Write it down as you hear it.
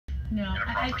No, in a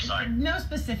proper site. No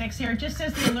specifics here. It just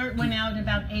says the alert went out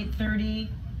about 8:30.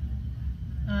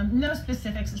 No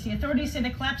specifics. The authorities say the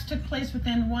collapse took place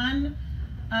within one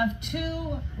of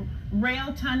two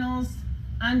rail tunnels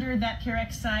under that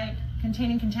PureX site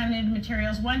containing contaminated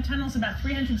materials. One tunnel is about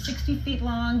 360 feet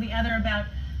long, the other about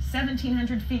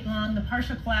 1,700 feet long. The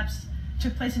partial collapse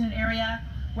took place in an area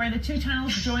where the two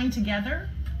tunnels joined together.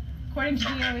 According to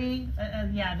DOE,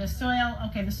 the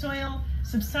soil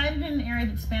subsided in an area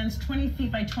that spans 20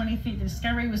 feet by 20 feet. The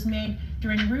discovery was made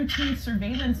during routine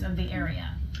surveillance of the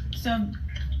area. So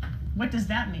what does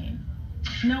that mean?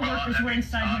 No workers were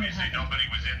inside when it happened. Obviously, nobody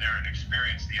was in there and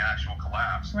experienced the actual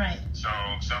collapse. Right. So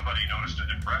somebody noticed a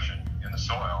depression in the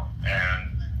soil,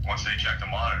 and once they checked the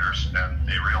monitors, then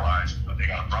they realized that they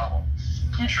got a problem.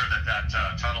 I'm sure that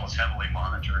tunnel is heavily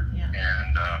monitored,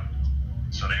 and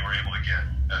so they were able to get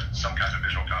some kind of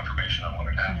visual confirmation on what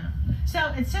had happened. Yeah.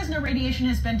 So it says no radiation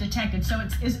has been detected. So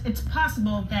it's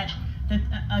possible that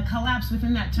a collapse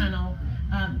within that tunnel,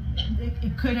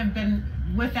 it could have been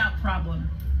without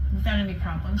any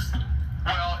problems.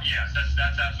 Well, yes,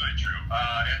 that's absolutely true.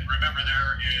 And remember,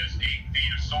 there is 8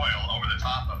 feet of soil over the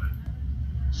top of it.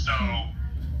 So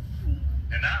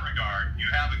in that regard, you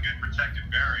have a good protective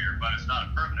barrier, but it's not a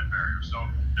permanent barrier. So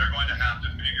they're going to have to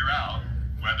figure out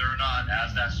whether or not,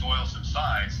 as that soil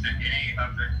subsides, that any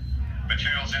of the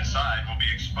materials inside will be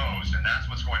exposed, and that's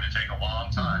what's going to take a long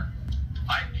time.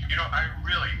 I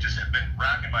really just have been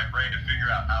racking my brain to figure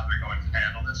out how they're going to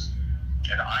handle this,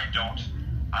 and I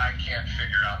can't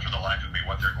figure out for the life of me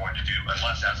what they're going to do,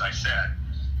 unless, as I said,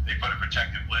 they put a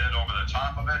protective lid over the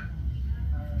top of it,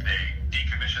 they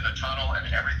decommission the tunnel,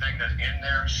 and everything that's in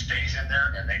there stays in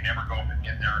there, and they never go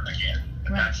in there again.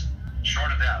 And that's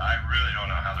short of that, I really don't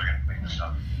know how they're going to clean this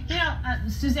up. You know,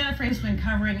 Susanna Frey's been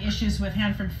covering issues with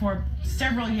Hanford for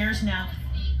several years now.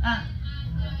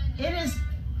 It is,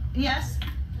 yes?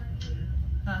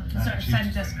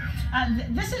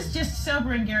 This is just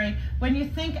sobering, Gary. When you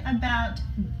think about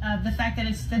the fact that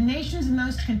it's the nation's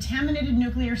most contaminated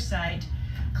nuclear site,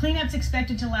 cleanup's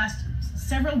expected to last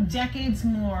several decades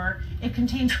more. It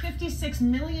contains 56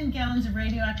 million gallons of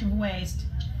radioactive waste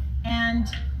and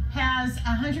has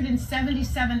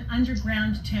 177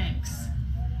 underground tanks.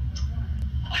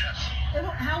 Yes.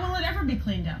 How will it ever be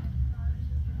cleaned up?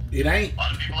 It ain't. A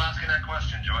lot of people asking that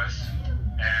question, Joyce.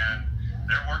 And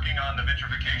they're working on the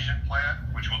vitrification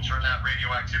plant, which will turn that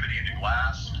radioactivity into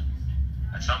glass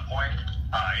at some point.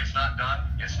 It's not done.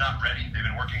 It's not ready. They've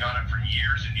been working on it for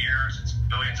years and years. It's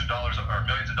billions of dollars or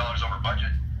millions of dollars over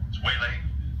budget. It's way late,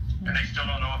 and they still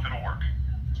don't know if it'll work.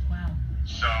 Wow.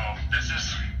 So this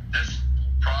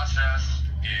process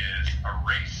is a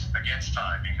race against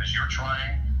time, because you're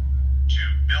trying to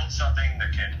build something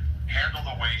that can handle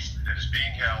the waste that is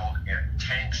being held in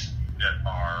tanks that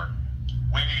are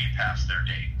way past their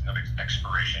date of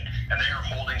expiration, and they are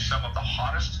holding some of the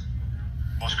hottest,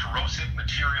 most corrosive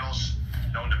materials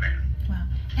known to man. Wow.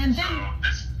 And then, so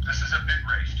this is a big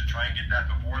race to try and get that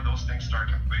before those things start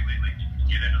completely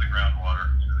get into the groundwater,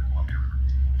 into the Columbia River.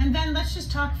 And then let's just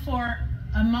talk for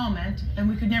a moment, and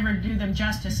we could never do them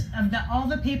justice, of all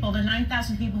the people, the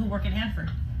 9,000 people who work at Hanford.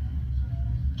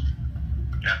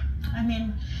 Yeah. I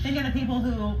mean, think of the people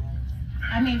who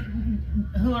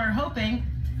are hoping,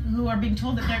 who are being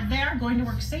told that they're going to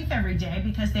work safe every day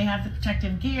because they have the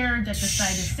protective gear, that the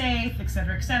site is safe, et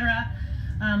cetera, et cetera.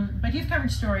 But you've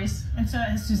covered stories, and so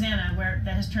has Susanna, where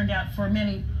that has turned out for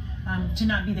many to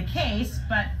not be the case,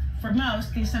 but for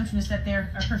most, the assumption is that they are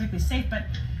perfectly safe. But,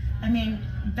 I mean,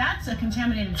 that's a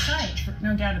contaminated site,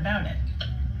 no doubt about it.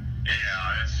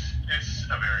 Yeah, it's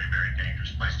a very, very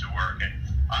dangerous place to work. And,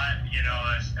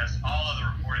 as all of the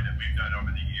reporting that we've done over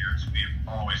the years, we've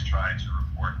always tried to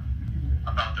report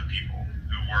about the people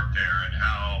who work there and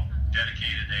how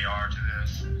dedicated they are to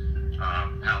this,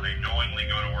 how they knowingly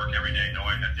go to work every day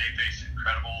knowing that they face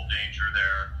incredible danger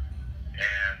there,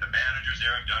 and the managers there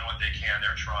have done what they can.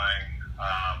 They're trying.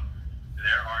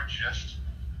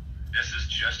 This is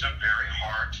just a very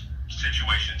hard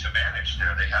situation to manage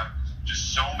there. They have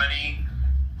just so many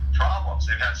problems.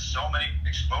 They've had so many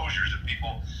exposures of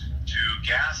people to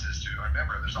gases.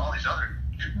 Remember, there's all these other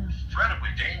incredibly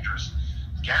dangerous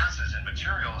gases and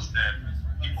materials that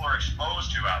people are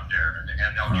exposed to out there,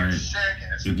 and they'll get sick.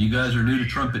 And if you guys are new to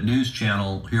Trumpet News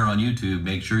Channel here on YouTube,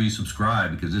 make sure you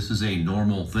subscribe, because this is a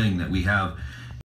normal thing that we have